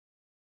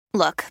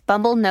Look,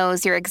 Bumble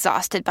knows you're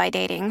exhausted by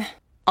dating.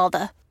 All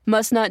the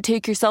must not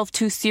take yourself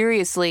too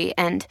seriously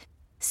and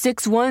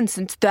 6'1"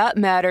 since that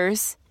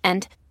matters.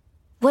 And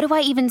what do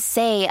I even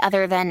say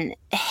other than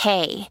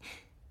hey?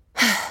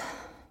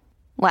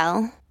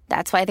 Well,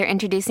 that's why they're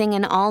introducing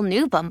an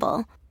all-new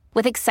Bumble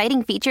with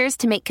exciting features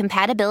to make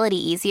compatibility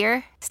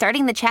easier,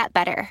 starting the chat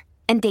better,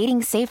 and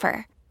dating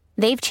safer.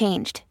 They've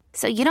changed,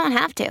 so you don't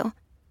have to.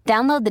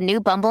 Download the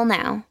new Bumble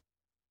now.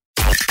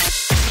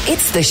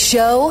 It's the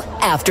show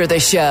after the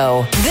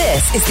show.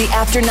 This is the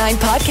After 9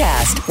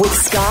 podcast with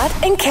Scott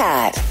and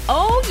Kat.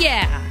 Oh,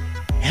 yeah.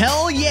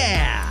 Hell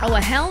yeah. Oh,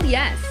 hell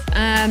yes.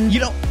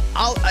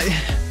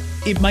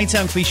 It might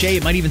sound cliche.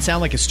 It might even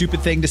sound like a stupid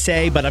thing to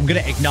say, but I'm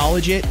going to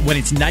acknowledge it. When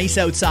it's nice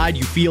outside,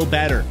 you feel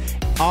better.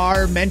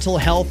 Our mental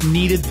health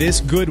needed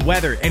this good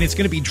weather, and it's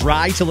going to be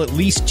dry till at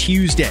least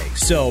Tuesday.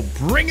 So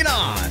bring it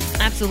on.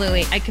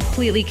 Absolutely. I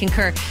completely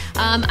concur.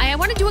 I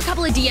want to do a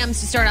couple of DMs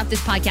to start off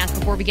this podcast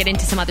before we get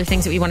into some other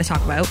things that we want to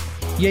talk about.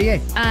 Yeah.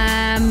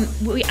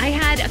 I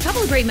had a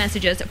couple of great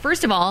messages.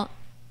 First of all,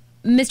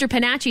 Mr.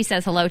 Panacci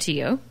says hello to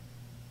you.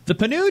 The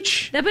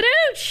Panooch? The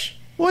Panooch!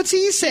 What's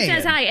he saying? He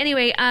says hi.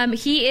 Anyway,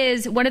 he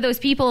is one of those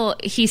people,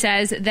 he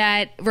says,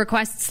 that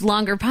requests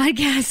longer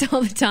podcasts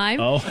all the time.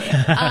 Oh.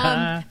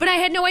 But I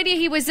had no idea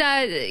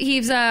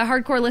he's a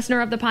hardcore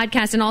listener of the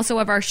podcast and also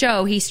of our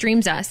show. He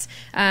streams us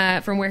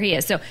from where he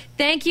is. So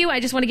thank you. I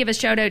just want to give a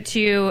shout out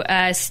to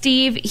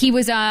Steve. He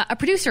was a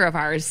producer of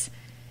ours.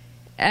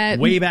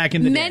 Way back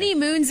in the many day.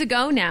 moons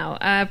ago now,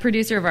 a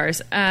producer of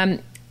ours.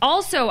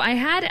 Also, I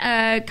had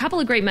a couple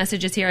of great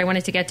messages here I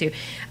wanted to get to.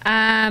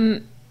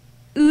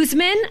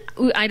 Uzman,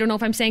 I don't know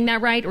if I'm saying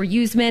that right, or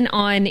Uzman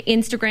on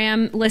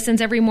Instagram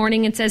listens every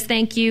morning and says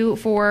thank you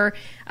for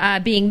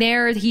being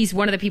there. He's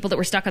one of the people that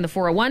were stuck on the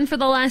 401 for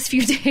the last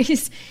few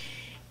days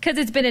because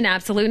it's been an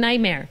absolute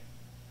nightmare.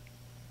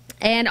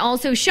 And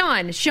also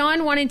Sean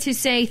wanted to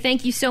say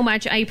thank you so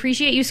much. I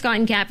appreciate you, Scott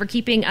and Kat, for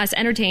keeping us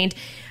entertained.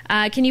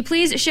 Can you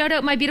please shout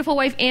out my beautiful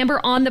wife, Amber,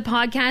 on the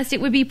podcast?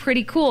 It would be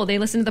pretty cool. They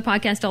listen to the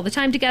podcast all the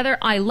time together.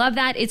 I love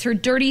that. It's her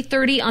Dirty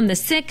 30 on the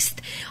 6th.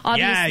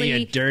 Obviously, yeah,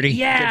 you dirty.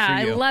 Yeah,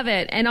 Good for you. I love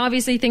it. And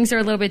obviously things are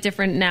a little bit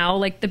different now.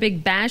 Like the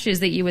big bashes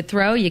that you would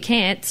throw, you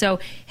can't.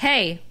 So,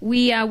 hey,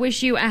 we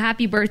wish you a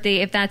happy birthday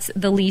if that's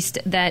the least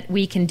that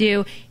we can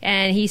do.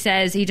 And he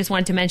says he just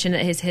wanted to mention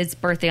that his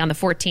birthday on the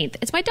 14th.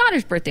 It's my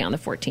daughter's birthday on the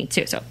 14th,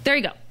 too. So there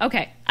you go.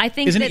 Okay. I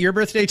think Isn't it your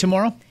birthday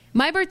tomorrow?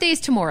 My birthday is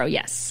tomorrow,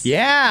 yes. Yeah,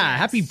 yes.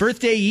 Happy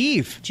birthday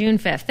eve. June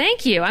 5th.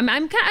 Thank you. I'm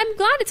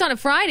glad it's on a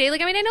Friday.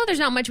 I know there's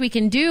not much we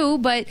can do,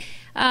 but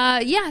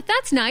yeah,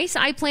 that's nice.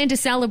 I plan to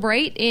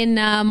celebrate in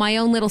my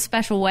own little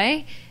special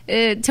way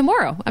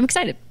tomorrow. I'm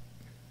excited.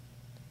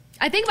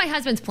 I think my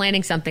husband's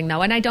planning something,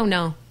 though, and I don't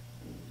know.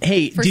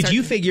 Hey, did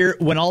you figure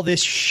when all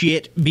this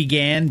shit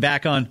began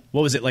back on,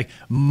 what was it, like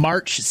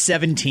March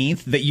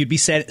 17th, that you'd be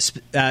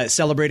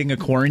celebrating a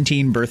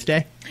quarantine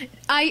birthday?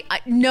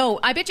 No,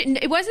 I bet you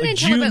it wasn't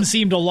until June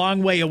seemed a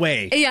long way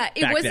away. Yeah,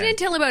 it wasn't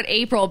until about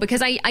April,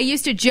 because I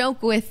used to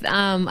joke with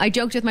I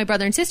joked with my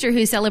brother and sister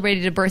who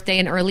celebrated a birthday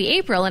in early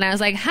April, and I was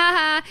like,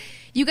 haha,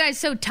 you guys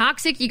so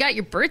toxic, you got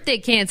your birthday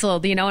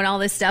canceled, and all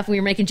this stuff. We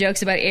were making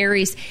jokes about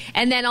Aries,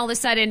 and then all of a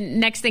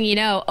sudden, next thing you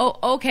know,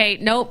 oh, okay,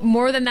 nope,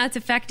 more than that's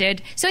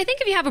affected. So I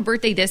think if you have a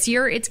birthday this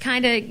year, it's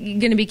kind of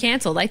going to be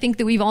canceled. I think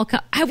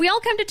that have we all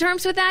come to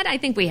terms with that? I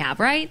think we have,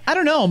 right? I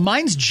don't know.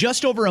 Mine's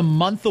just over a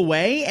month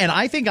away, and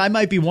I think I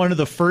might be one of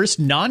the first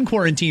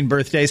non-quarantine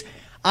birthdays.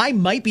 I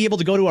might be able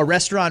to go to a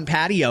restaurant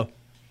patio.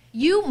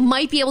 You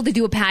might be able to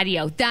do a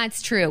patio.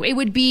 That's true. It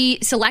would be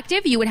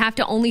selective. You would have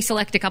to only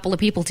select a couple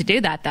of people to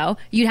do that, though.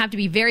 You'd have to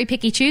be very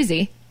picky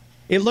choosy.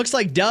 It looks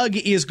like Doug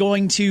is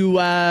going to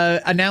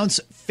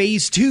announce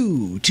phase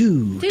two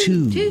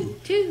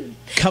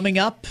coming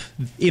up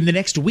in the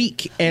next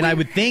week. And I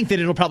would think that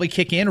it'll probably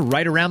kick in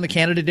right around the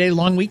Canada Day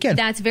long weekend.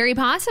 That's very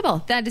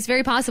possible. That is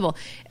very possible.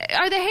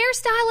 Are the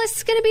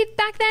hairstylists going to be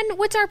back then?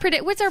 What's our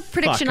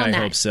prediction on that?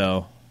 I hope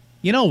so.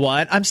 You know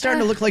what? I'm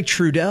starting to look like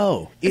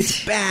Trudeau.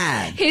 It's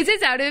bad. His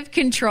is out of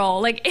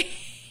control.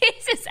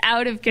 His is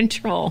out of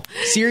control.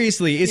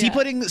 Seriously, is he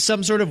putting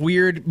some sort of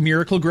weird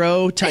Miracle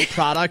Grow type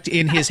product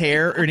in his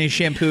hair or in his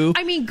shampoo?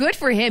 I mean, good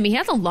for him. He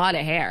has a lot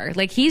of hair.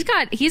 He's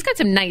got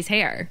some nice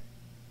hair.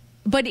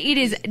 But it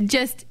is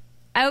just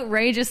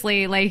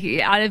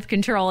outrageously out of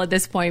control at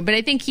this point. But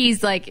I think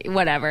he's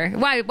whatever.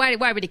 Why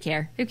would he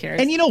care? Who cares?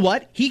 And you know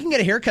what? He can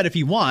get a haircut if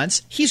he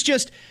wants.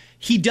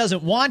 He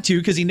doesn't want to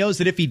because he knows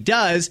that if he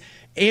does,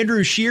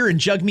 Andrew Scheer and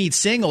Jagmeet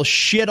Singh will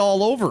shit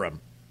all over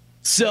him.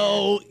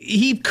 So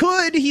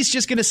he's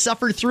just going to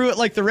suffer through it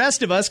like the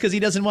rest of us because he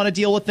doesn't want to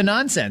deal with the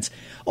nonsense.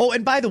 Oh,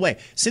 and by the way,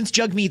 since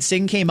Jagmeet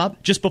Singh came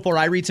up, just before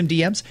I read some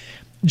DMs,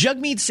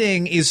 Jagmeet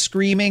Singh is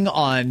screaming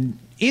on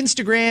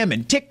Instagram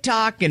and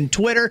TikTok and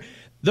Twitter,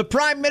 the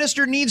Prime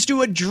Minister needs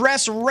to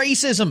address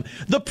racism.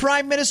 The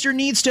Prime Minister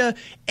needs to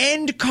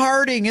end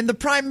carding. And the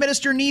Prime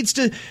Minister needs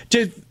to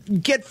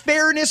get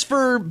fairness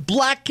for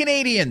Black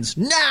Canadians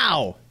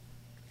now.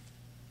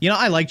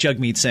 I like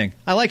Jagmeet Singh.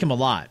 I like him a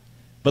lot.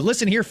 But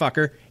listen here,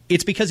 fucker.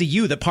 It's because of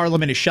you that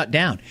Parliament is shut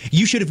down.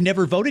 You should have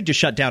never voted to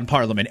shut down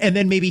Parliament, and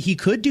then maybe he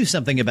could do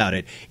something about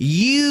it.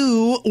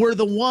 You were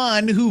the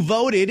one who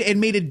voted and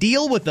made a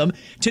deal with them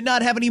to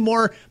not have any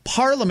more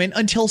Parliament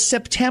until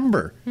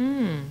September.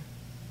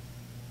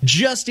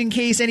 Just in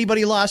case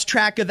anybody lost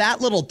track of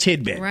that little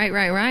tidbit.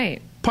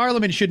 Right.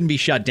 Parliament shouldn't be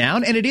shut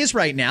down, and it is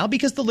right now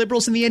because the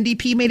Liberals and the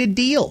NDP made a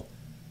deal.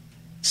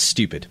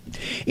 Stupid.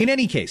 In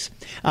any case,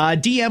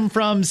 DM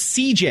from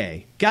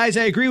CJ. Guys,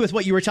 I agree with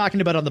what you were talking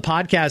about on the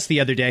podcast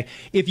the other day.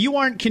 If you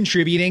aren't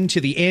contributing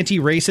to the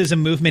anti-racism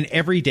movement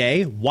every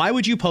day, why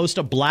would you post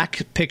a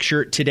black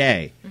picture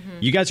today?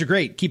 You guys are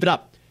great. Keep it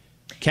up.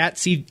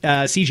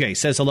 CJ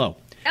says hello.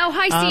 Oh,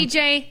 hi,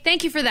 CJ.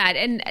 Thank you for that.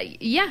 And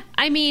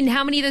I mean,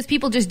 how many of those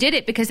people just did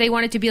it because they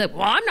wanted to be like,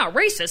 well, I'm not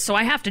racist, so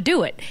I have to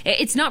do it.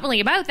 It's not really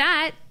about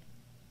that.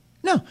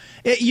 No.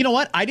 You know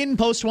what? I didn't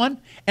post one,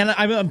 and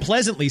I'm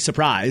pleasantly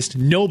surprised.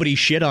 Nobody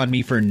shit on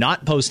me for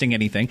not posting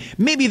anything.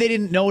 Maybe they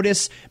didn't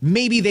notice.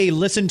 Maybe they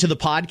listened to the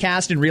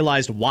podcast and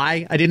realized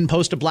why I didn't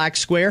post a black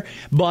square.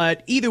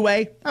 But either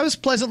way, I was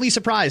pleasantly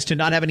surprised to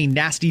not have any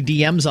nasty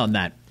DMs on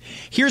that.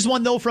 Here's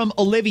one, though, from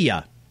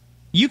Olivia.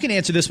 You can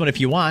answer this one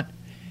if you want.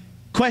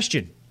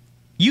 Question.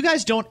 You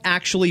guys don't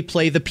actually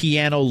play the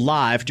piano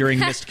live during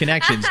Missed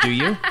Connections, do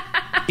you?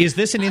 Is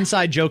this an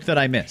inside joke that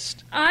I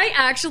missed? I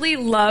actually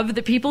love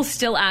that people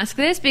still ask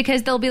this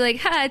because they'll be like,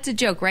 it's a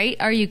joke, right?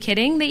 Are you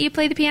kidding that you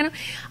play the piano?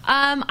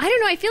 I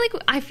don't know.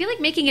 I feel like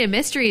making it a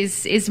mystery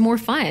is more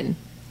fun.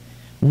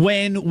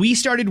 When we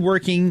started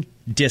working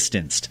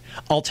distanced,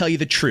 I'll tell you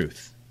the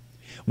truth.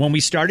 When we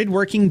started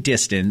working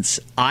distance,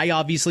 I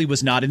obviously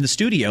was not in the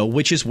studio,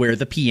 which is where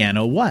the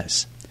piano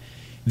was.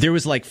 There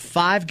was like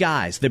 5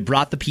 guys that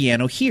brought the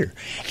piano here.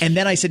 And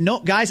then I said, no,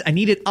 guys, I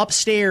need it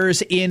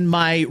upstairs in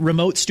my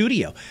remote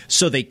studio.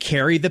 So they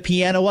carried the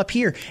piano up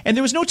here. And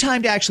there was no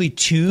time to actually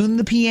tune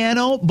the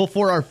piano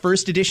before our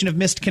first edition of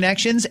Missed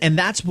Connections. And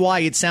that's why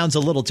it sounds a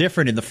little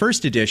different in the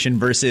first edition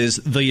versus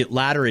the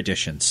latter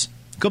editions.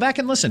 Go back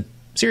and listen.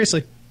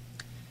 Seriously.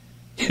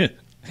 Did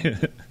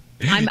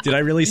I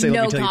really say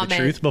let me tell you the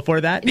truth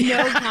before that?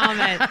 No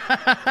comment.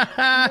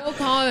 No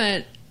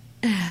comment.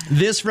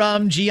 This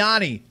from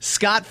Gianni.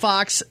 Scott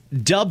Fox,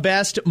 the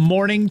best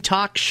morning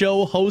talk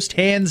show host,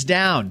 hands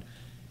down.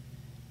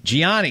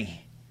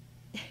 Gianni.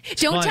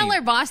 Don't tell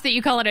our boss that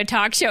you call it a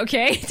talk show,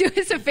 okay? Do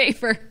us a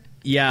favor.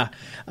 Yeah.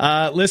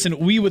 Listen,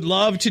 we would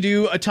love to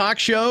do a talk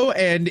show,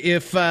 and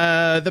if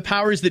the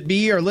powers that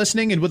be are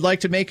listening and would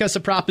like to make us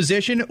a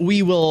proposition,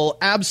 we will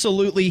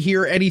absolutely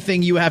hear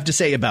anything you have to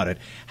say about it.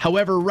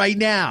 However, right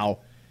now,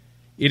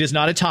 it is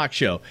not a talk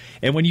show.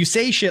 And when you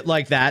say shit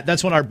like that,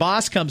 that's when our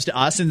boss comes to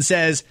us and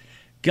says,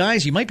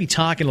 guys, you might be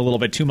talking a little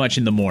bit too much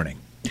in the morning.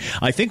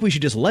 I think we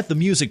should just let the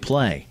music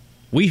play.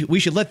 We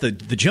should let the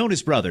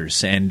Jonas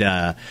Brothers and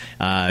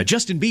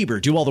Justin Bieber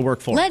do all the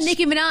work for us. Let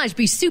Nicki Minaj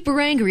be super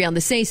angry on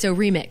the Say So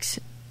remix.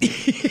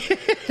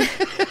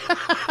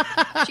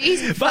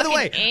 She's By the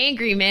way,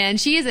 angry, man.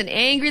 She is an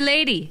angry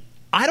lady.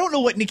 I don't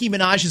know what Nicki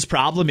Minaj's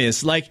problem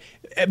is. Like,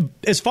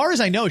 as far as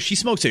I know, she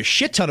smokes a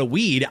shit ton of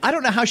weed. I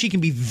don't know how she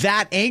can be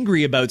that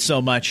angry about so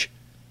much.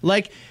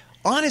 Like,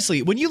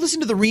 honestly, when you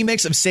listen to the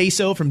remix of Say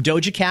So from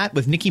Doja Cat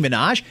with Nicki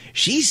Minaj,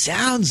 she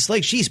sounds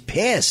like she's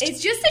pissed.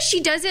 It's just that she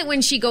does it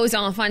when she goes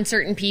off on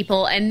certain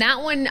people. And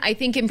that one, I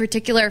think in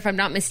particular, if I'm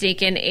not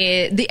mistaken,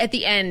 at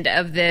the end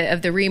of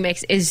the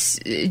remix is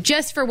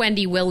just for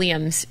Wendy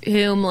Williams,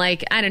 whom,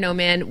 like, I don't know,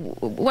 man.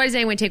 Why does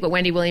anyone take what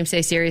Wendy Williams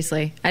say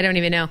seriously? I don't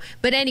even know.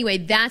 But anyway,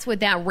 that's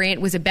what that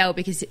rant was about,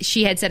 because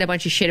she had said a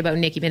bunch of shit about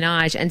Nicki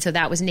Minaj. And so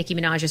that was Nicki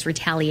Minaj's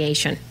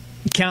retaliation.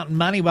 Counting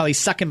money while he's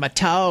sucking my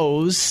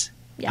toes.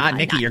 Yeah,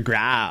 Nicki, you're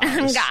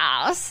gross.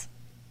 Gross.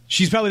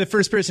 She's probably the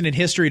first person in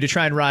history to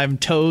try and rhyme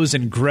toes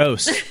and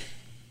gross.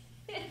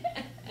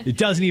 It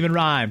doesn't even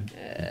rhyme.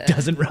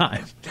 Doesn't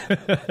rhyme.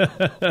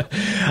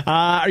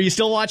 Are you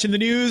still watching the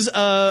news?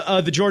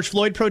 The George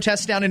Floyd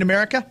protests down in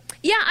America?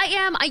 Yeah, I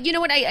am. You know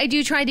what? I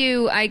do try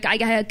to.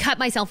 I cut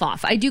myself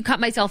off. I do cut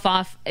myself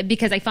off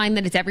because I find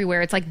that it's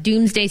everywhere. It's like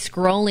doomsday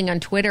scrolling on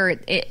Twitter.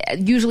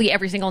 Usually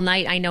every single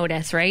night I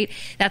notice, right?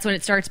 That's when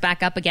it starts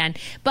back up again.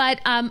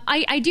 But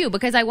I do,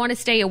 because I want to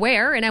stay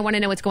aware and I want to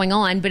know what's going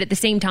on. But at the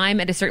same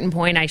time, at a certain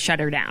point, I shut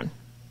her down.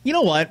 You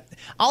know what?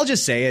 I'll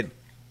just say it.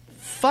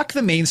 Fuck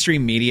the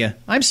mainstream media.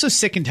 I'm so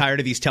sick and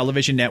tired of these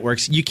television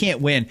networks. You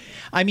can't win.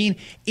 I mean,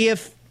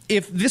 if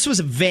this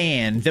was a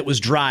van that was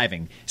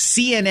driving,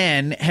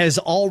 CNN has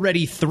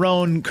already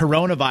thrown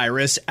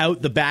coronavirus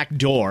out the back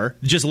door,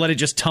 just let it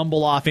just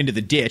tumble off into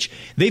the ditch.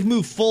 They've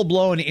moved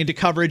full-blown into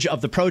coverage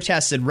of the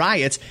protests and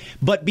riots,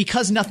 but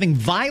because nothing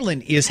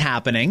violent is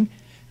happening,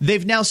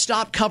 they've now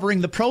stopped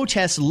covering the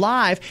protests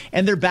live,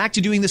 and they're back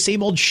to doing the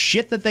same old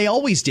shit that they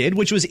always did,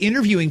 which was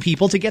interviewing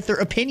people to get their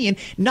opinion.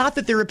 Not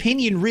that their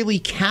opinion really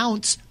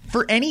counts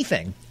for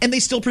anything. And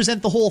they still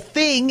present the whole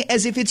thing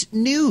as if it's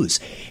news.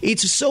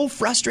 It's so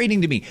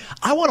frustrating to me.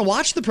 I want to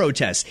watch the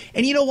protests.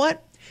 And you know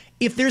what?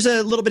 If there's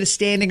a little bit of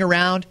standing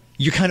around,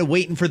 you're kind of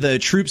waiting for the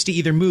troops to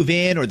either move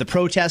in or the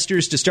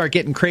protesters to start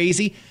getting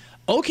crazy.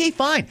 Okay,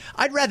 fine.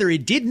 I'd rather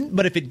it didn't,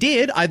 but if it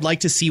did, I'd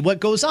like to see what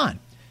goes on.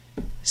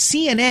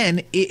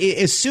 CNN,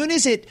 as soon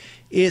as it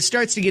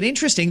starts to get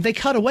interesting, they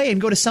cut away and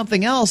go to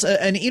something else,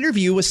 an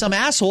interview with some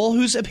asshole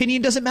whose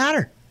opinion doesn't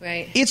matter.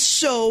 Right. It's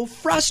so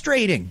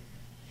frustrating.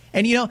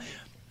 And, you know,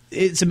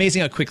 it's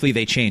amazing how quickly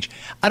they change.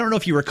 I don't know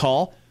if you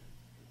recall,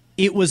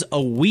 it was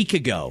a week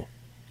ago.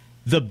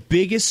 The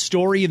biggest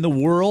story in the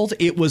world.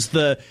 It was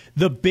the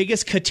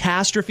biggest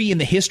catastrophe in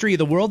the history of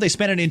the world. They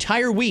spent an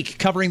entire week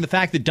covering the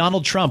fact that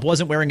Donald Trump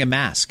wasn't wearing a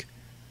mask.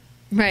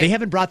 Right. They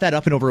haven't brought that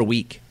up in over a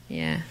week.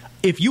 Yeah.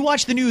 If you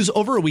watched the news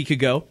over a week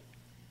ago,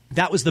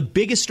 that was the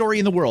biggest story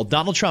in the world.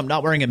 Donald Trump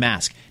not wearing a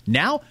mask.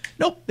 Now,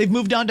 nope, they've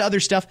moved on to other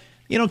stuff.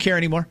 You don't care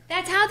anymore.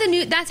 That's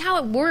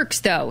how it works,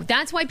 though.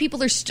 That's why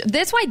people are.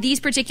 That's why these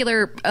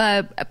particular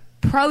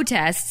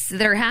protests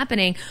that are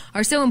happening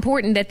are so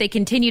important that they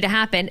continue to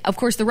happen. Of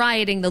course, the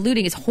rioting, the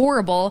looting is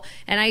horrible,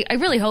 and I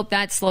really hope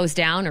that slows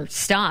down or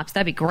stops.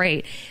 That'd be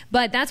great.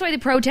 But that's why the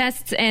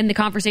protests and the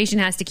conversation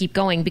has to keep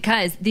going,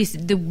 because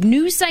the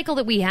news cycle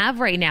that we have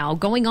right now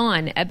going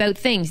on about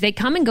things, they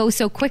come and go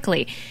so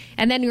quickly,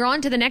 and then you're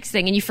on to the next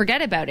thing and you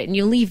forget about it and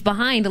you leave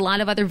behind a lot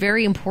of other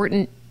very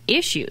important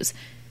issues.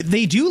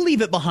 They do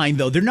leave it behind,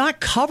 though. They're not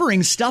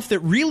covering stuff that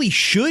really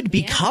should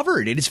be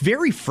covered, and it's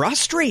very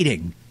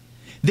frustrating.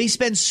 They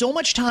spend so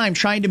much time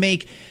trying to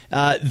make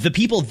the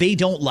people they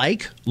don't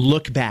like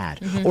look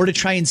bad, or to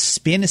try and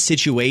spin a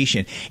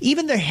situation.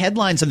 Even their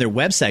headlines on their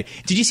website.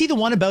 Did you see the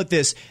one about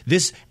this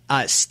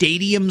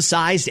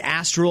stadium-sized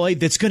asteroid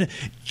that's going to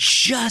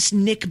just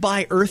nick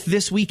by Earth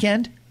this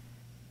weekend?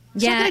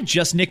 It's not going to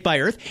just nick by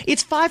Earth.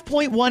 It's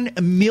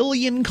 5.1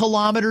 million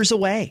kilometers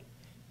away.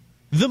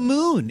 The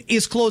moon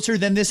is closer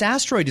than this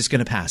asteroid is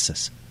going to pass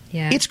us.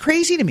 Yeah. It's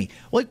crazy to me.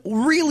 Like,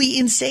 really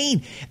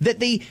insane that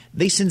they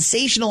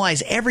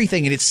sensationalize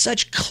everything, and it's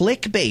such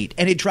clickbait,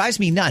 and it drives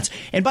me nuts.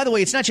 And by the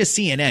way, it's not just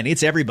CNN,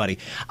 it's everybody.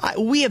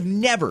 We have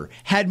never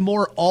had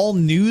more all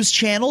news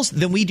channels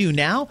than we do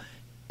now,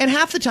 and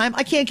half the time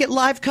I can't get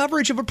live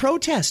coverage of a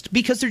protest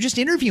because they're just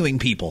interviewing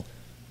people.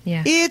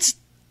 Yeah. It's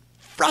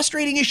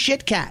frustrating as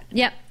shit, cat.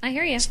 Yep, I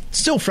hear you.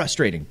 So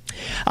frustrating.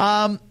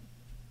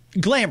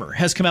 Glamour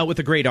has come out with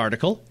a great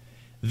article.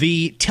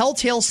 The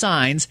telltale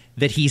signs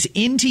that he's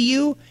into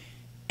you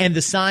and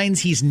the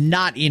signs he's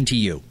not into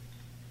you.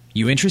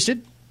 You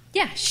interested?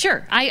 Yeah,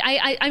 sure.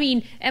 I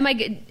mean, am I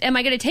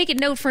going to take it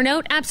note for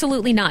note?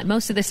 Absolutely not.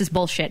 Most of this is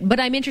bullshit.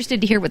 But I'm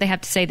interested to hear what they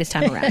have to say this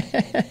time around.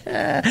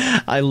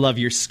 I love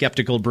your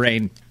skeptical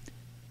brain.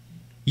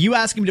 You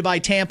ask him to buy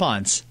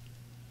tampons.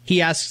 He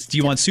asks, do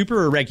you want super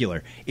or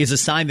regular? Is a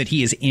sign that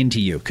he is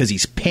into you because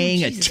he's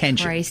paying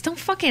attention. Christ, don't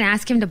fucking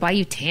ask him to buy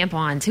you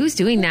tampons. Who's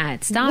doing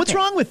that? Stop What's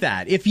wrong with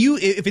that? If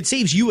it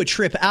saves you a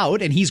trip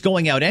out and he's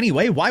going out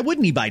anyway, why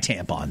wouldn't he buy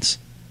tampons?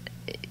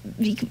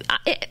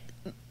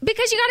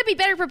 Because you got to be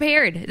better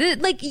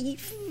prepared. Like,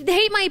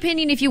 hate my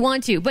opinion if you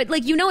want to, but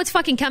like, you know, it's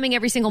fucking coming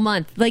every single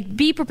month. Like,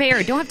 be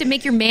prepared. Don't have to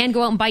make your man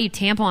go out and buy you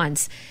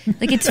tampons.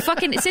 Like, it's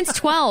fucking since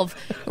 12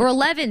 or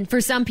 11 for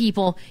some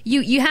people.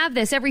 You have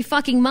this every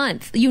fucking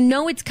month. You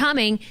know it's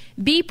coming.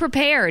 Be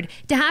prepared.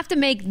 To have to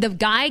make the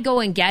guy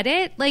go and get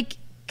it, like,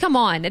 come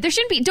on. There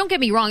shouldn't be, don't get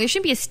me wrong, there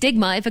shouldn't be a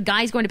stigma if a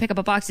guy's going to pick up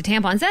a box of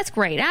tampons. That's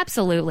great.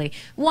 Absolutely.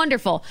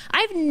 Wonderful.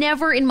 I've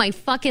never in my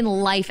fucking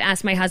life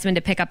asked my husband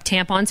to pick up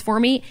tampons for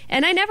me,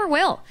 and I never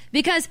will.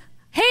 Because,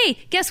 hey,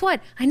 guess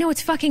what? I know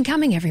it's fucking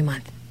coming every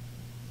month.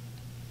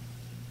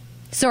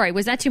 Sorry,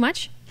 was that too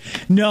much?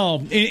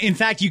 No. In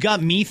fact, you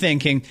got me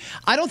thinking.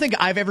 I don't think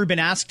I've ever been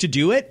asked to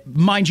do it.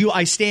 Mind you,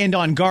 I stand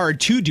on guard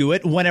to do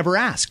it whenever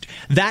asked.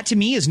 That, to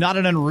me, is not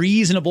an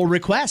unreasonable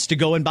request to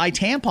go and buy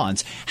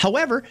tampons.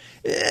 However,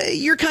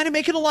 you're kind of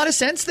making a lot of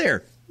sense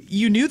there.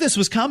 You knew this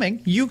was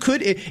coming. You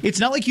could.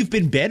 It's not like you've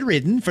been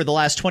bedridden for the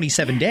last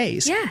 27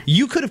 days. Yeah.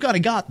 You could have gone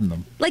and gotten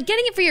them. Like,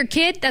 getting it for your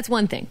kid, that's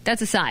one thing.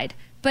 That's a side.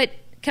 But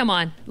come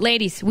on,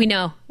 ladies, we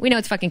know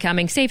it's fucking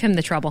coming. Save him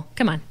the trouble.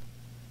 Come on.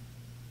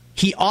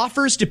 He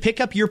offers to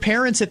pick up your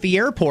parents at the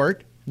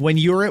airport when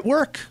you're at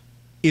work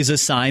is a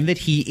sign that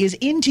he is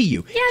into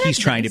you. Yeah, he's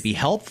trying to be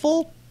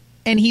helpful,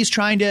 and he's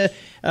trying to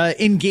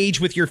engage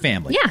with your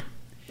family. Yeah,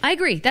 I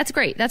agree. That's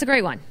great. That's a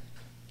great one.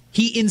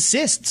 He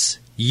insists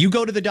you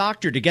go to the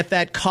doctor to get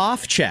that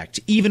cough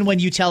checked, even when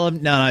you tell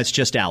him, no, it's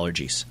just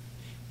allergies.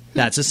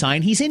 That's a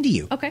sign he's into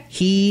you. Okay.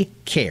 He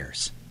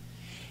cares.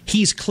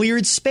 He's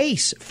cleared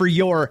space for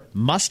your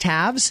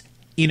must-haves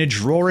in a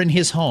drawer in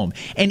his home,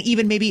 and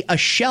even maybe a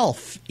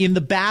shelf in the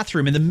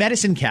bathroom, in the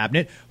medicine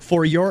cabinet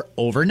for your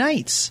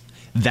overnights.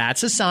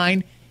 That's a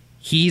sign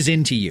he's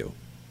into you.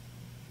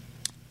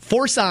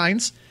 4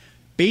 signs,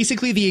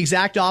 basically the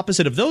exact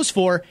opposite of those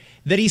 4,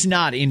 that he's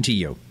not into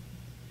you.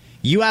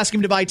 You ask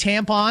him to buy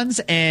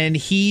tampons, and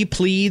he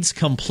pleads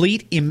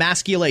complete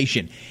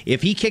emasculation.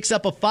 If he kicks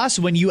up a fuss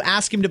when you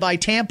ask him to buy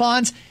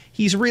tampons,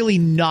 he's really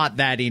not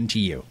that into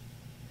you.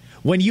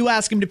 When you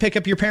ask him to pick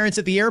up your parents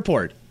at the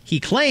airport, he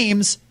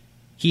claims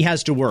he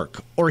has to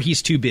work or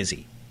he's too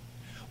busy.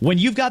 When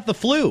you've got the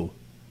flu,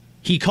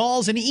 he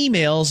calls and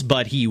emails,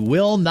 but he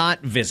will not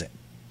visit.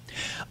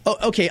 Oh,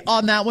 okay,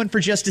 on that one for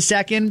just a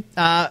second,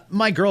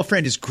 my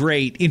girlfriend is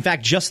great. In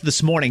fact, just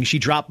this morning, she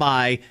dropped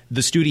by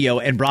the studio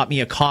and brought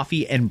me a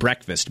coffee and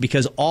breakfast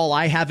because all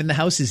I have in the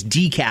house is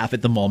decaf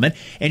at the moment,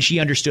 and she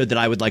understood that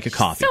I would like a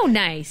coffee. So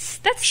nice.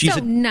 That's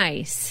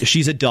nice.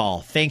 She's a doll.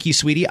 Thank you,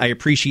 sweetie. I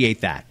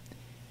appreciate that.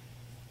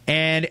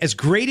 And as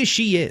great as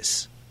she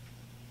is,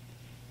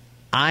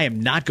 I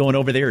am not going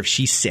over there if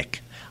she's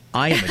sick.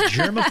 I am a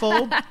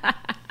germaphobe.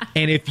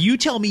 And if you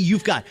tell me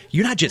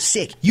you're not just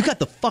sick, you got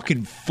the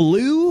fucking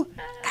flu,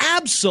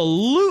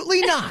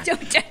 absolutely not.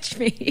 Don't touch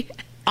me.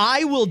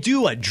 I will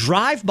do a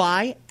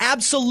drive-by,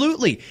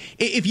 absolutely.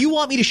 If you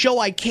want me to show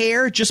I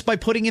care just by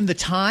putting in the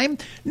time,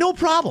 no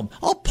problem.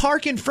 I'll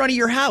park in front of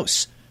your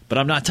house. But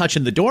I'm not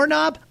touching the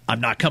doorknob. I'm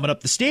not coming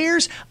up the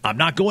stairs. I'm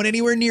not going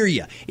anywhere near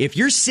you. If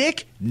you're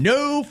sick,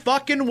 no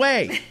fucking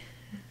way.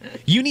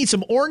 You need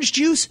some orange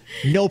juice?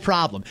 No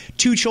problem.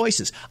 2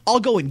 choices. I'll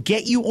go and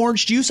get you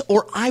orange juice,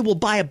 or I will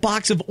buy a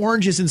box of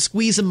oranges and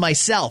squeeze them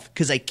myself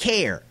because I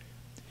care.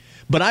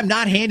 But I'm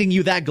not handing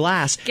you that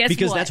glass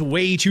because that's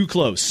way too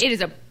close. It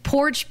is a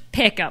porch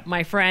pickup,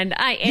 my friend.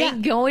 I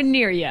ain't going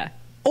near you.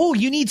 Oh,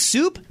 you need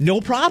soup?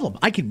 No problem.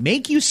 I can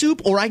make you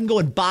soup, or I can go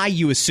and buy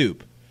you a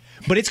soup.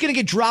 But it's going to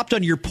get dropped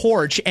on your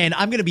porch, and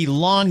I'm going to be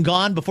long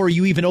gone before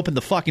you even open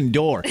the fucking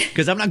door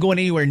because I'm not going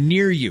anywhere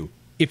near you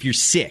if you're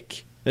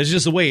sick. That's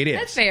just the way it is.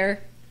 That's fair.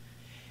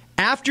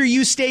 After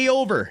you stay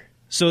over,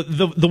 so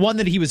the one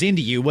that he was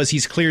into you was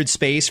he's cleared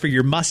space for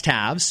your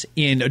must-haves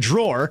in a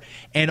drawer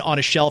and on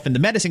a shelf in the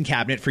medicine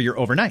cabinet for your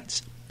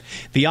overnights.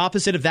 The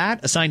opposite of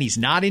that, a sign he's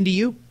not into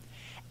you.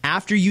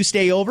 After you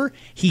stay over,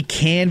 he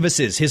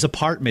canvasses his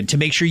apartment to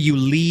make sure you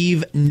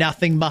leave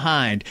nothing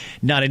behind.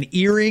 Not an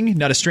earring,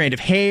 not a strand of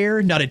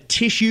hair, not a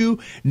tissue,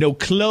 no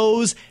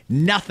clothes,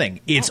 nothing.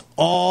 It's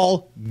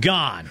all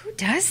gone. Who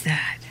does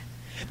that?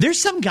 There's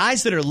some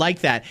guys that are like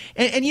that.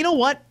 And you know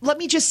what? Let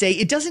me just say,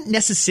 it doesn't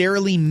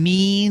necessarily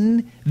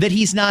mean that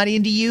he's not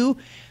into you.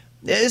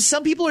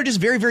 Some people are just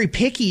very, very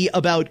picky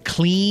about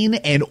clean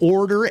and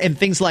order and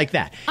things like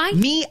that.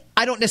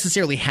 I don't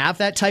necessarily have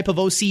that type of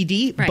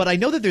OCD, but I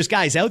know that there's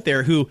guys out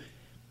there who,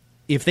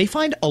 if they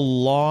find a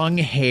long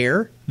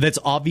hair that's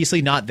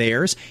obviously not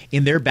theirs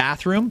in their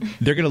bathroom,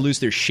 they're going to lose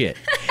their shit.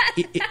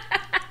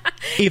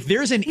 If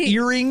there's an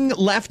earring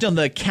left on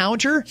the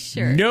counter,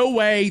 no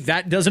way,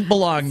 that doesn't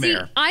belong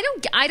there.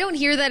 I don't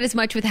hear that as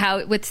much with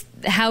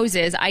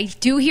houses. I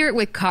do hear it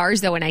with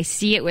cars, though, and I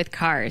see it with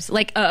cars.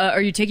 Like,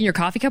 are you taking your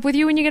coffee cup with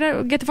you when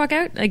you get the fuck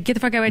out? Like, get the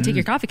fuck out and take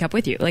your coffee cup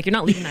with you. Like, you're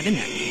not leaving that in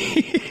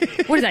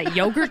there. What is that,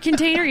 yogurt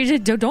container? You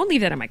just don't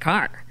leave that in my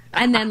car.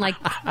 And then, like,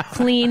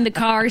 clean the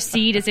car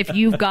seat as if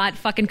you've got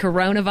fucking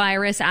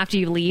coronavirus after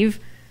you leave.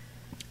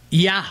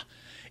 Yeah.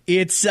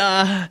 It's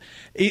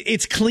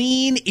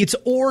clean, it's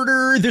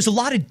order. There's a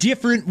lot of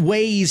different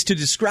ways to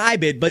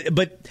describe it,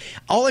 but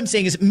all I'm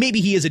saying is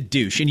maybe he is a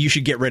douche and you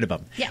should get rid of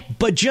him. Yeah.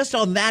 But just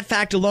on that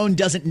fact alone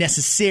doesn't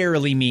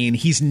necessarily mean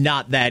he's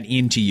not that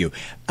into you.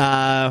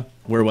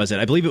 Where was it?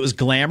 I believe it was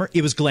Glamour.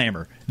 It was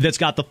Glamour that's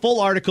got the full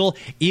article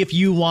if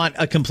you want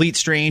a complete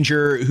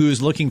stranger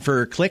who's looking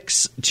for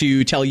clicks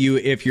to tell you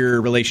if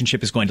your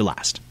relationship is going to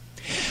last.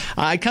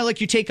 I kind of like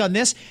your take on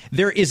this.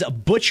 There is a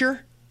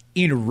butcher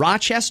in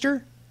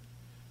Rochester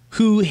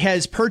who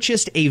has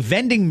purchased a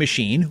vending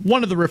machine,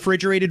 one of the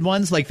refrigerated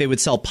ones like they would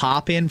sell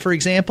pop in, for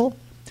example,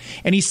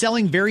 and he's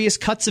selling various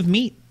cuts of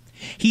meat.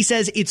 He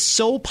says it's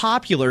so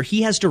popular,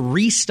 he has to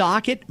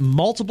restock it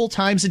multiple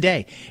times a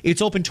day.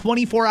 It's open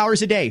 24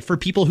 hours a day for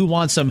people who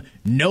want some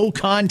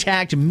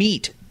no-contact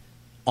meat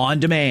on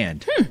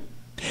demand.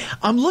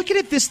 I'm looking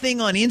at this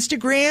thing on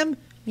Instagram.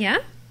 Yeah?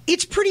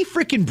 It's pretty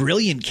freaking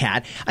brilliant,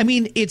 Kat. I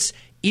mean, it's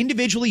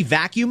individually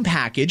vacuum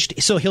packaged,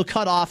 so he'll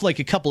cut off like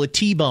a couple of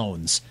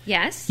T-bones.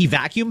 Yes. He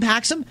vacuum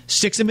packs them,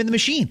 sticks them in the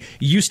machine.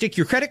 You stick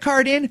your credit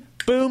card in,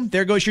 boom,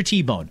 there goes your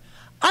T-bone.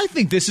 I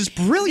think this is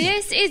brilliant.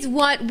 This is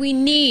what we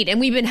need. And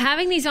we've been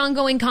having these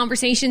ongoing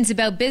conversations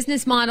about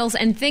business models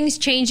and things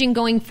changing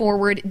going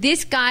forward.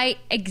 This guy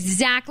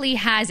exactly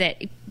has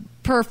it.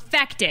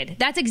 Perfected.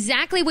 That's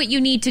exactly what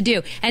you need to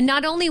do. And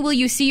not only will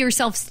you see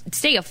yourself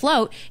stay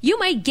afloat, you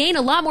might gain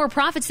a lot more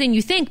profits than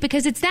you think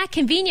because it's that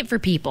convenient for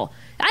people.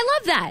 I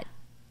love that.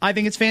 I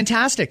think it's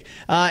fantastic.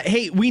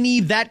 Hey, we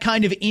need that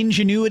kind of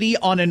ingenuity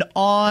on an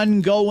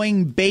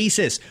ongoing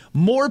basis.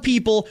 More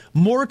people,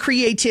 more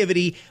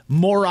creativity,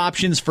 more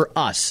options for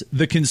us,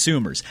 the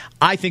consumers.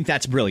 I think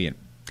that's brilliant.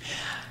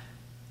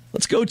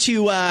 Let's go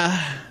to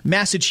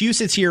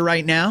Massachusetts here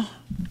right now.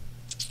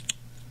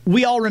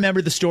 We all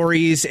remember the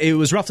stories. It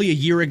was roughly a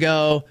year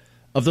ago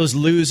of those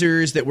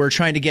losers that were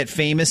trying to get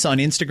famous on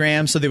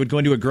Instagram. So they would go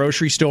into a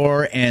grocery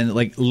store and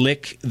like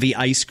lick the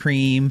ice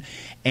cream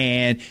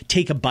and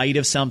take a bite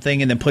of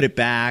something and then put it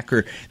back,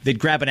 or they'd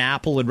grab an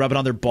apple and rub it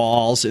on their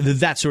balls,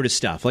 that sort of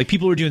stuff. Like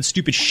people were doing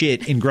stupid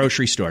shit in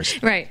grocery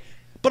stores. Right.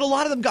 But a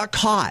lot of them got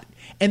caught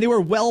and they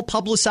were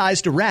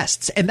well-publicized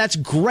arrests. And that's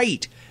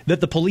great that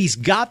the police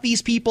got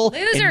these people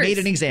and made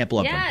an example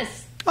of them.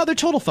 Oh, they're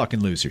total fucking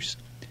losers.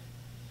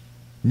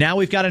 Now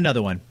we've got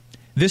another one.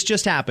 This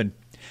just happened.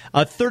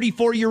 A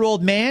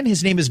 34-year-old man,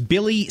 his name is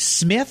Billy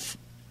Smith,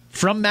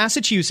 from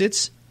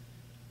Massachusetts,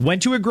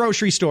 went to a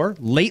grocery store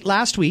late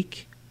last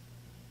week,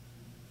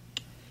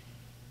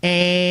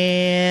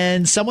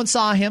 and someone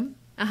saw him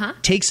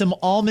take some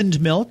almond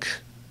milk.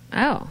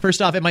 Oh.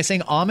 First off, am I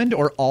saying almond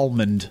or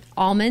almond?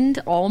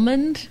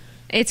 Almond.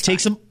 Take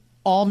some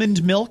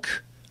almond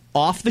milk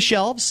off the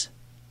shelves.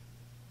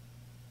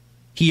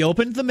 He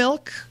opened the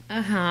milk.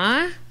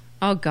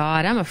 Oh,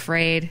 God, I'm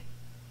afraid.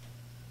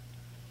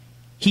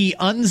 He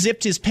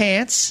unzipped his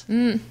pants.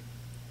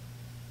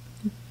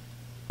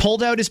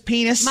 Pulled out his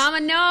penis. Mama,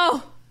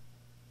 no.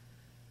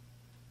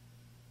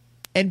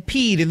 And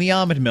peed in the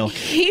almond milk.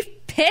 He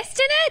pissed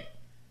in it?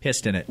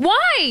 Pissed in it.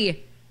 Why?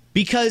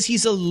 Because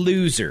he's a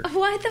loser.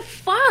 What the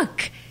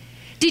fuck?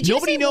 Did you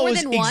Nobody see more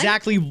knows than one?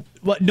 exactly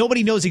what.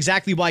 Nobody knows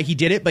exactly why he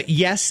did it, but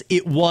yes,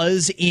 it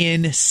was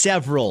in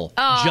several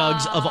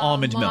jugs of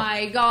almond milk. Oh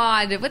my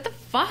God! What the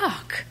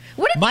fuck?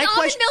 What did My the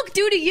almond milk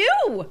do to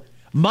you?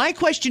 My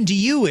question to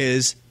you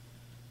is,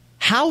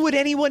 how would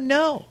anyone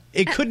know?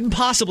 It couldn't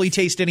possibly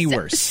taste any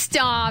worse.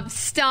 Stop.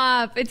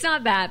 It's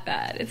not that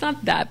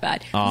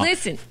bad.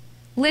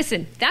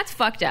 Listen, that's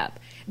fucked up.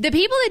 The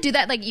people that do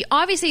that, like,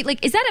 obviously,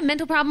 like, is that a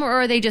mental problem, or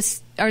are they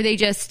just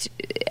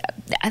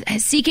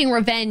seeking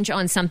revenge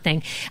on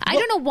something? I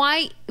don't know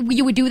why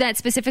you would do that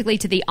specifically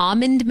to the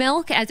almond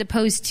milk as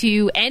opposed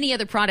to any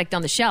other product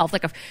on the shelf,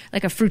 like a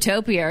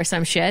Fruitopia or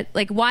some shit.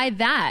 Like, why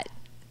that?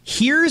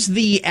 Here's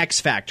the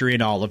X factor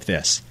in all of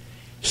this.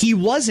 He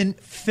wasn't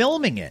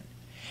filming it.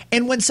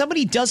 And when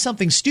somebody does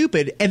something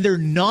stupid and they're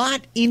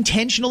not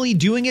intentionally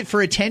doing it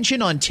for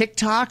attention on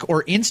TikTok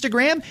or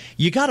Instagram,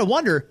 you got to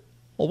wonder,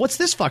 well, what's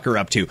this fucker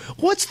up to?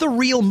 What's the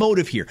real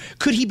motive here?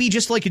 Could he be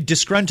just like a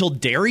disgruntled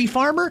dairy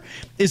farmer?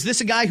 Is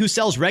this a guy who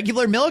sells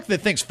regular milk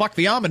that thinks, fuck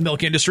the almond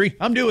milk industry,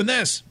 I'm doing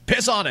this,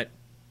 piss on it?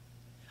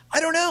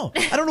 I don't know.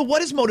 I don't know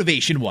what his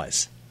motivation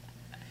was.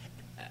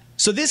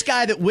 So this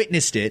guy that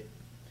witnessed it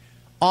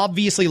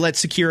obviously let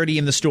security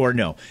in the store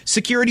know.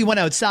 Security went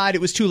outside. It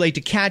was too late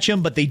to catch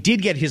him, but they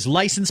did get his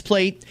license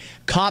plate.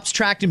 Cops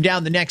tracked him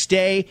down the next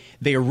day.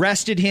 They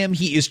arrested him.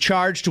 He is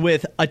charged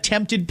with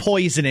attempted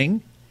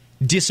poisoning,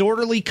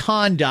 disorderly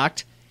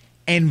conduct,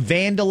 and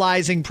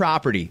vandalizing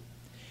property.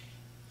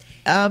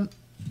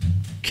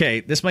 Okay,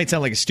 this might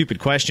sound like a stupid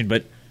question,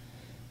 but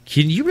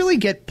can you really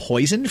get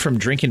poisoned from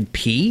drinking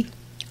pee?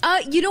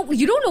 You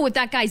don't know what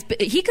that guy's.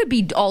 He could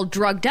be all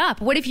drugged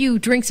up. What if you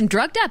drink some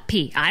drugged up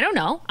pee? I don't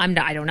know. I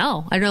don't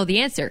know. I don't know the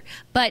answer.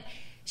 But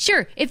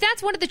sure, if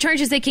that's one of the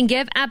charges they can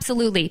give,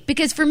 absolutely.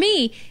 Because for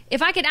me,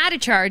 if I could add a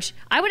charge,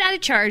 I would add a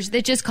charge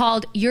that just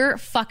called "you're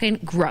fucking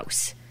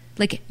gross."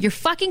 Like, you're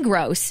fucking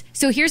gross.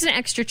 So here's an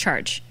extra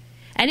charge,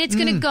 and it's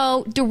going to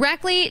go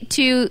directly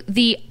to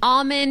the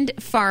almond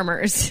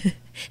farmers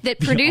that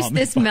produce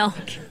this milk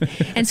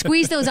and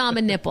squeeze those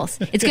almond nipples.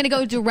 It's going to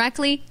go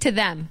directly to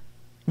them.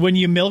 When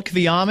you milk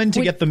the almond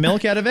to get the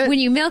milk out of it? When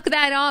you milk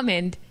that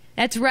almond,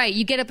 that's right.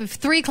 You get up at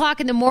 3 o'clock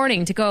in the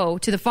morning to go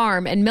to the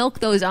farm and milk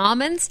those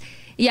almonds.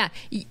 Yeah,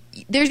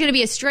 there's going to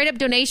be a straight up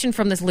donation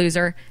from this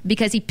loser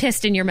because he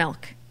pissed in your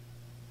milk.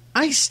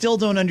 I still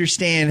don't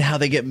understand how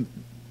they get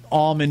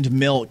almond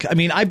milk. I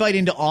mean, I bite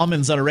into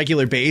almonds on a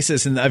regular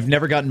basis, and I've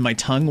never gotten my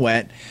tongue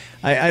wet.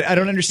 I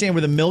don't understand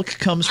where the milk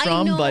comes from.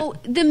 I know,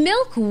 but the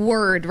milk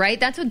word, right?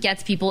 That's what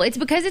gets people. It's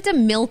because it's a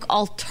milk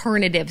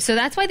alternative. So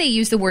that's why they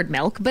use the word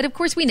milk. But of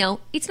course we know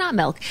it's not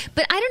milk.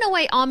 But I don't know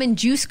why almond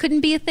juice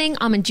couldn't be a thing.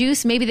 Almond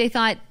juice, maybe they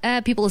thought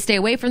people will stay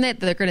away from it.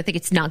 They're going to think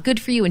it's not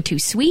good for you and too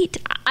sweet.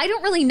 I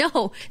don't really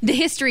know the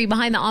history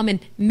behind the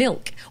almond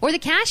milk or the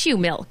cashew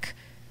milk.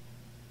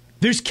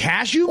 There's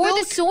cashew milk? Or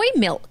the soy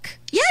milk.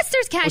 Yes,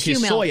 there's cashew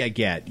milk. Soy I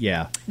get,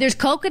 yeah. There's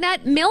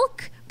coconut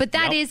milk. But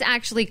that is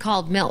actually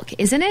called milk,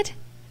 isn't it?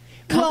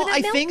 Well,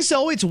 I think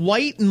so. It's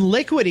white and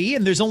liquidy,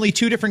 and there's only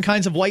 2 different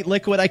kinds of white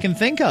liquid I can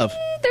think of.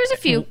 There's a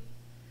few.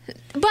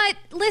 But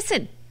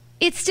listen,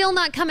 it's still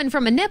not coming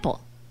from a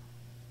nipple.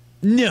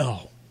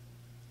 No.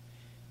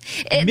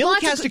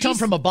 Milk has to come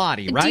from a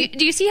body, right?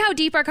 Do you see how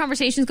deep our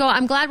conversations go?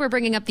 I'm glad we're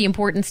bringing up the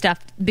important stuff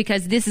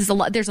because this is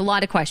there's a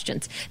lot of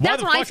questions. Why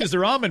the fuck is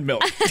there almond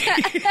milk?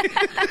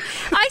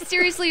 I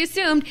seriously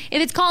assumed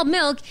if it's called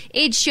milk,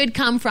 it should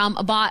come from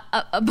a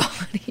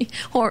body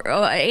or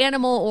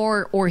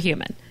animal or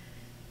human.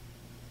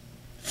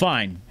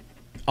 Fine.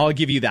 I'll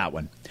give you that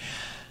one.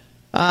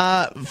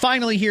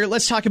 Finally here,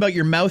 let's talk about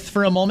your mouth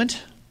for a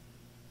moment.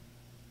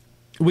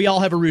 We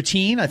all have a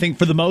routine. I think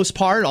for the most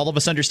part, all of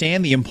us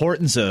understand the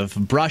importance of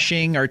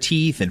brushing our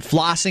teeth and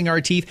flossing our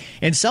teeth.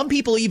 And some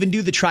people even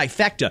do the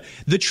trifecta,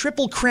 the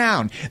triple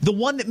crown, the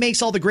one that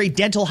makes all the great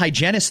dental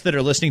hygienists that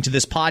are listening to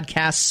this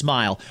podcast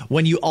smile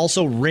when you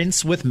also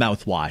rinse with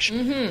mouthwash.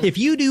 Mm-hmm. If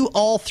you do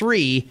all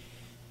 3,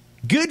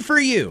 good for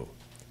you.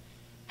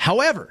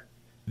 However,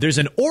 there's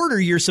an order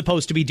you're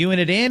supposed to be doing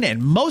it in,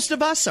 and most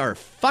of us are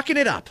fucking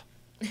it up.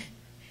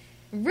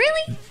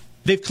 Really?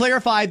 They've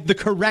clarified the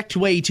correct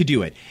way to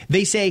do it.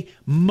 They say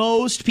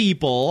most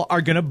people are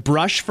going to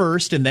brush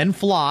first and then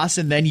floss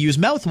and then use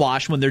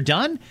mouthwash when they're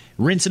done.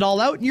 Rinse it all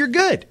out and you're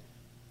good.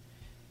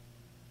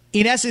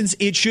 In essence,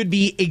 it should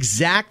be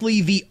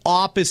exactly the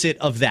opposite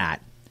of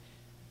that.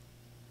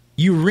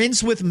 You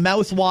rinse with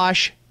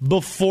mouthwash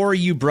before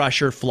you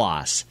brush or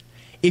floss.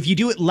 If you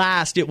do it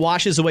last, it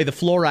washes away the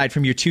fluoride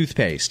from your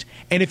toothpaste.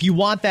 And if you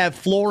want that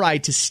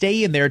fluoride to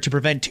stay in there to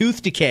prevent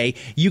tooth decay,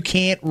 you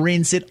can't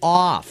rinse it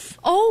off.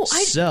 Oh,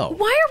 so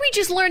why are we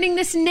just learning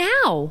this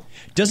now?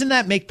 Doesn't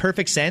that make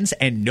perfect sense?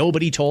 And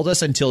nobody told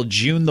us until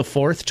June the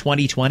 4th,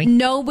 2020?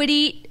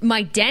 Nobody,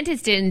 my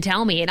dentist didn't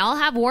tell me, and I'll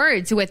have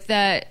words with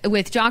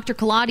Dr.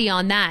 Colati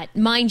on that.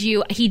 Mind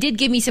you, he did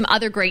give me some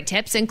other great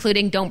tips,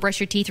 including don't brush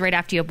your teeth right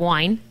after you have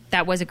wine.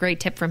 That was a great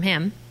tip from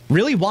him.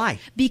 Really? Why?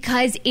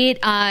 Because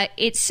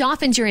it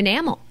softens your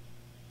enamel.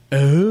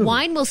 Oh.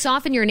 Wine will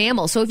soften your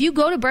enamel. So if you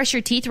go to brush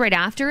your teeth right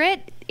after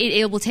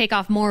it will take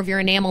off more of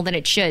your enamel than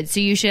it should. So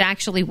you should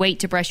actually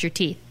wait to brush your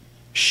teeth.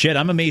 Shit,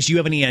 I'm amazed you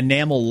have any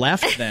enamel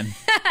left then.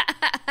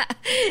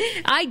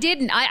 I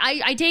didn't.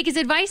 I take his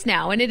advice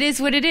now, and it is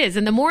what it is.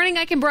 In the morning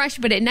I can brush,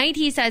 but at night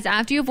he says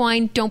after you have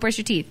wine, don't brush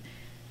your teeth.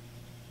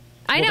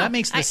 I know. That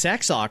makes the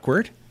sex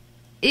awkward.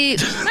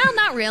 Well,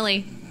 not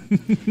really.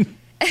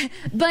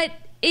 But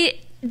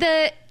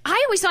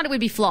I always thought it would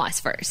be floss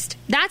first.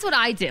 That's what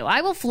I do. I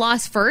will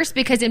floss first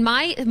because in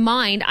my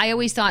mind, I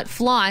always thought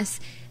floss,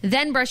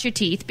 then brush your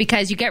teeth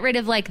because you get rid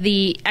of like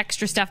the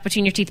extra stuff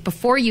between your teeth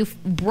before you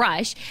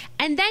brush,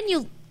 and then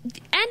you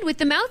end with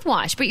the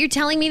mouthwash. But you're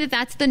telling me that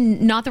that's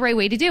not the right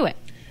way to do it.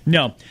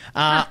 No.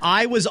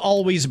 I was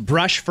always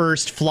brush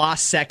first,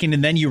 floss second,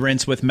 and then you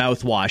rinse with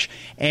mouthwash.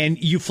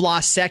 And you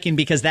floss second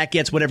because that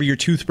gets whatever your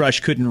toothbrush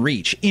couldn't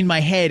reach. In my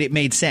head, it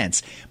made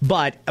sense,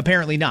 but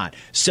apparently not.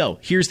 So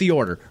here's the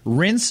order.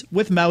 Rinse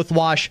with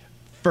mouthwash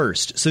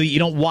first so that you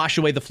don't wash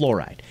away the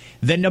fluoride.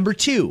 Then number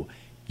 2,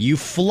 you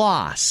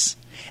floss.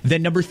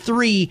 Then number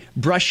 3,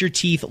 brush your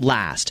teeth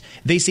last.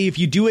 They say if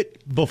you do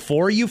it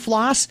before you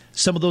floss,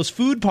 some of those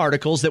food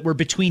particles that were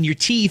between your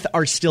teeth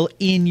are still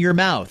in your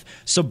mouth.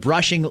 So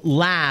brushing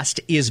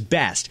last is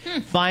best.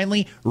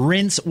 Finally,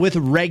 rinse with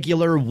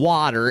regular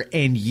water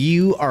and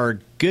you are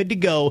good to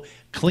go.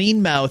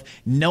 Clean mouth.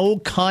 No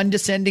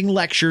condescending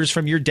lectures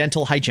from your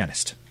dental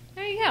hygienist.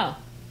 There you go.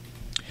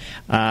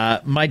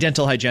 My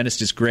dental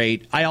hygienist is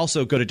great. I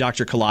also go to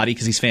Dr. Colati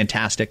because he's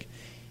fantastic.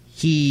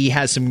 He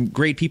has some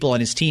great people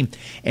on his team,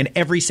 and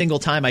every single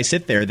time I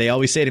sit there, they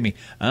always say to me,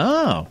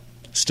 "Oh,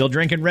 still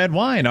drinking red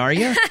wine, are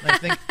you?" I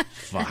think,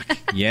 fuck,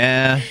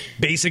 yeah,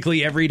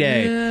 basically every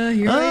day.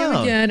 Here I am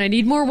again. I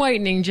need more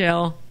whitening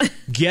gel.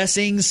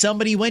 Guessing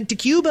somebody went to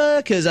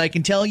Cuba because I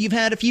can tell you've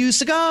had a few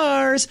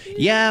cigars.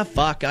 Yeah,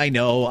 fuck, I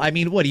know. I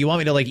mean, what, do you want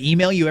me to, like,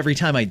 email you every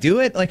time I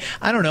do it? Like,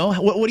 I don't know.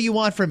 What do you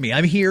want from me?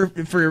 I'm here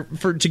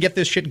for to get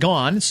this shit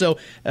gone, so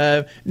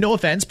no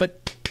offense,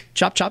 but...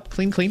 Chop, chop,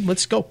 clean, clean.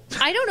 Let's go.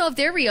 I don't know if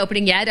they're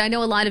reopening yet. I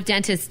know a lot of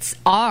dentists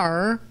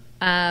are,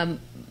 but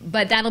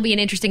that'll be an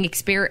interesting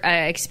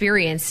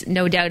experience,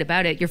 no doubt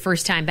about it. Your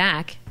first time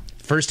back.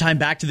 First time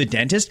back to the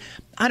dentist?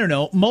 I don't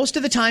know. Most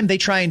of the time they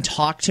try and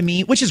talk to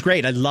me, which is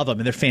great. I love them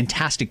and they're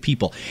fantastic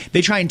people.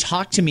 They try and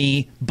talk to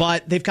me,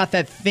 but they've got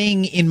that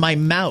thing in my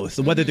mouth,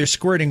 whether they're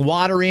squirting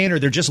water in or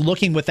they're just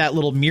looking with that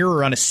little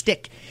mirror on a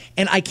stick,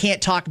 and I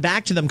can't talk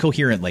back to them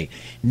coherently.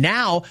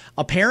 Now,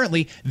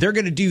 apparently, they're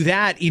going to do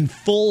that in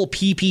full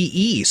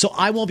PPE, so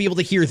I won't be able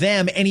to hear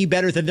them any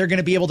better than they're going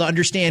to be able to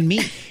understand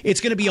me.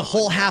 It's going to be a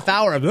whole half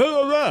hour of...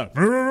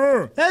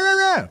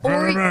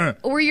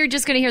 Or you're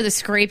just going to hear the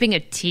scraping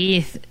of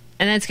teeth.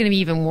 And that's going to be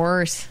even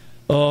worse.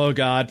 Oh,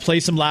 God. Play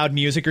some loud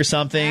music or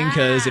something,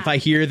 because if I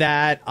hear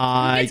that,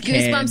 I can't.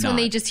 It's goosebumps when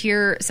they just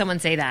hear someone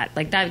say that.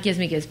 Like, that gives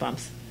me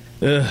goosebumps.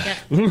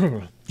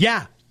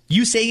 Yeah.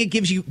 You saying it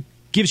gives you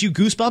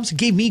goosebumps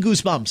gave me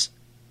goosebumps.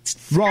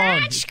 It's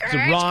wrong. It's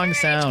the wrong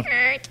sound.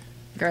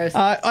 Gross.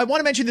 I want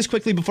to mention this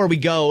quickly before we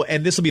go,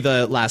 and this will be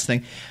the last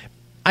thing.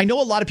 I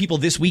know a lot of people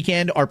this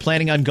weekend are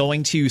planning on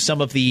going to some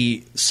of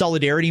the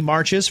solidarity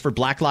marches for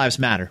Black Lives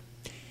Matter.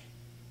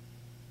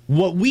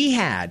 What we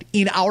had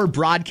in our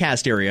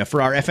broadcast area for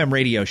our FM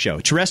radio show,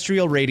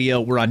 terrestrial radio,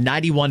 we're on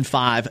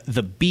 91.5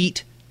 The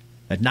Beat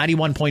at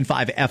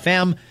 91.5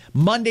 FM,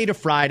 Monday to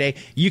Friday.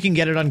 You can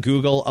get it on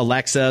Google,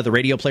 Alexa, the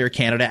Radio Player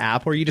Canada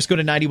app, or you just go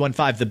to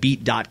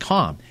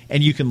 915thebeat.com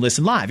and you can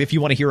listen live if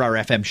you want to hear our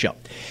FM show.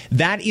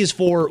 That is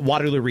for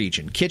Waterloo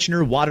region,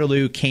 Kitchener,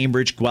 Waterloo,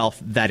 Cambridge, Guelph,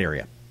 that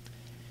area.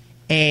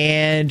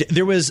 And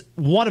there was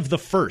one of the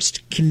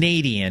first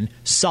Canadian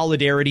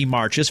solidarity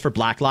marches for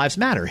Black Lives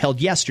Matter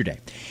held yesterday.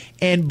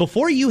 And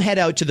before you head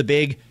out to the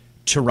big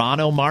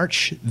Toronto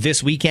march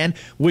this weekend,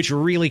 which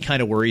really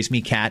kind of worries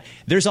me, Kat,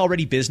 there's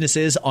already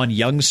businesses on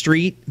Yonge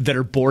Street that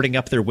are boarding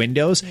up their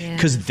windows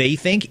because they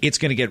think it's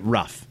going to get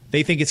rough.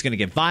 They think it's going to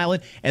get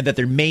violent and that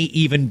there may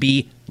even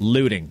be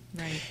looting.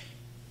 Right.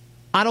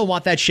 I don't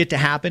want that shit to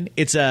happen.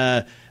 It's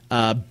a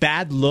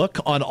bad look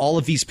on all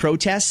of these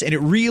protests, and it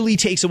really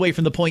takes away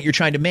from the point you're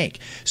trying to make.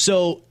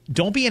 So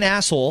don't be an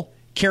asshole.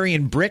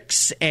 carrying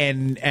bricks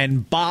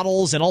and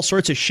bottles and all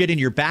sorts of shit in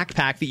your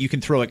backpack that you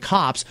can throw at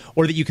cops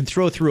or that you can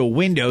throw through a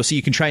window so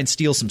you can try and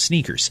steal some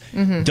sneakers.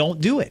 Don't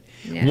do it.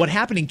 Yeah. What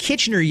happened in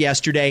Kitchener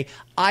yesterday,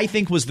 I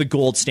think, was the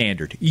gold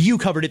standard. You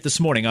covered it this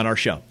morning on our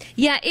show.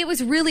 Yeah, it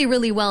was really,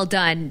 really well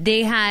done.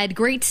 They had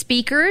great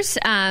speakers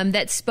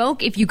that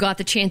spoke if you got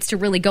the chance to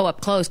really go up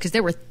close, because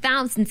there were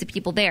thousands of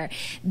people there.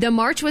 The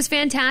march was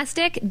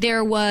fantastic.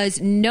 There was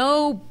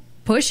no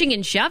pushing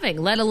and shoving,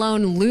 let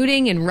alone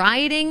looting and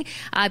rioting.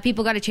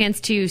 People got a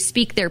chance to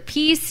speak their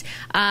piece.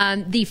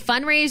 The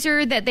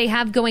fundraiser that they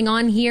have going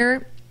on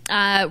here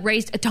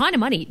raised a ton of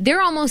money.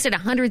 They're almost at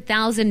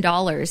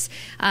 $100,000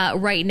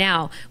 right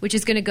now, which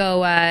is going to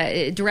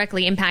go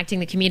directly impacting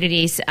the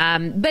communities.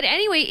 But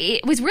anyway,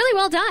 it was really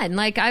well done.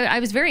 Like,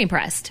 I was very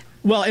impressed.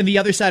 Well, and the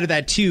other side of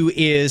that, too,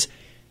 is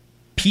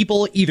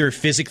people either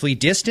physically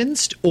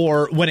distanced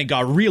or when it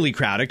got really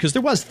crowded, because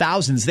there was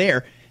thousands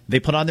there, they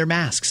put on their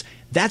masks.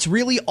 That's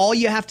really all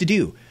you have to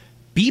do.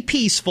 Be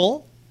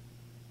peaceful,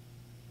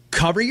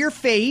 cover your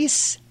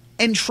face,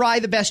 and try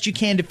the best you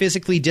can to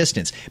physically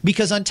distance.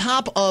 Because on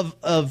top of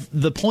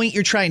the point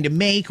you're trying to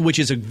make, which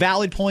is a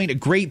valid point, a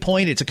great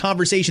point, it's a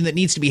conversation that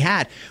needs to be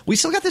had, we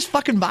still got this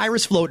fucking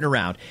virus floating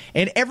around.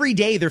 And every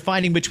day they're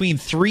finding between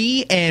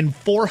 300 and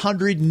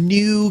 400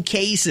 new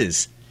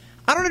cases.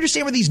 I don't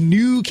understand where these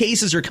new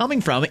cases are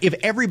coming from if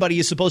everybody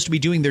is supposed to be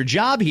doing their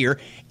job here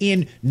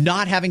in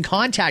not having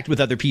contact with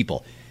other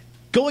people.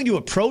 Going to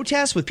a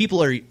protest with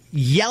people are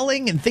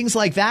yelling and things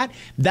like that,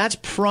 that's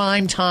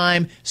prime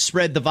time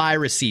spread the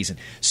virus season.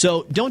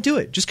 So don't do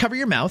it. Just cover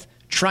your mouth.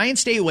 Try and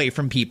stay away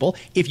from people.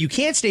 If you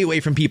can't stay away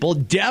from people,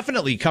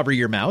 definitely cover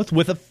your mouth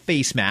with a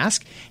face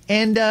mask.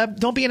 And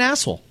don't be an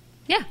asshole.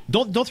 Yeah.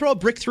 Don't throw a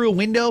brick through a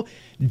window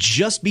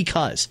just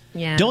because.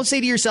 Yeah. Don't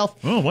say to yourself,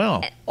 oh,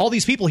 well, all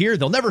these people here,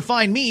 they'll never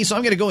find me, so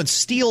I'm going to go and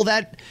steal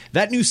that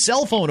new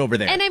cell phone over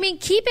there. And I mean,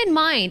 keep in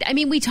mind, I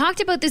mean, we talked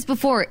about this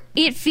before.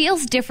 It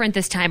feels different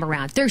this time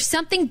around. There's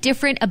something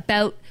different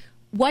about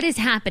what is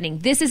happening.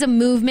 This is a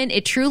movement.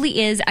 It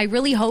truly is. I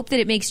really hope that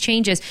it makes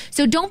changes.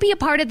 So don't be a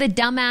part of the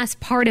dumbass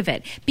part of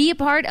it. Be a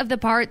part of the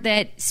part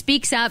that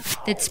speaks up,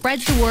 that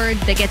spreads the word,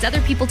 that gets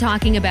other people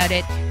talking about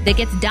it, that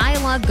gets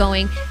dialogue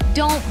going.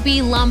 Don't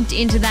be lumped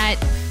into that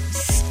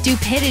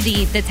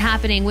stupidity that's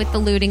happening with the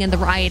looting and the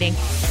rioting,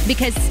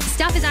 because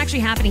stuff is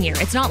actually happening here.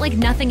 It's not like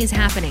nothing is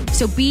happening.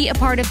 So be a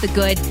part of the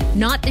good,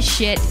 not the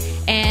shit,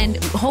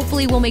 and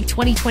hopefully we'll make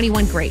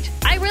 2021 great.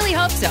 I really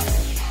hope so.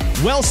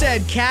 Well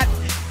said, Kat.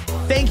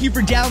 Thank you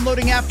for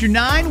downloading After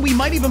 9. We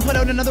might even put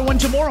out another one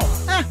tomorrow.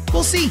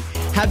 We'll see.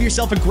 Have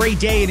yourself a great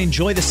day and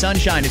enjoy the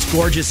sunshine. It's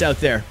gorgeous out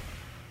there.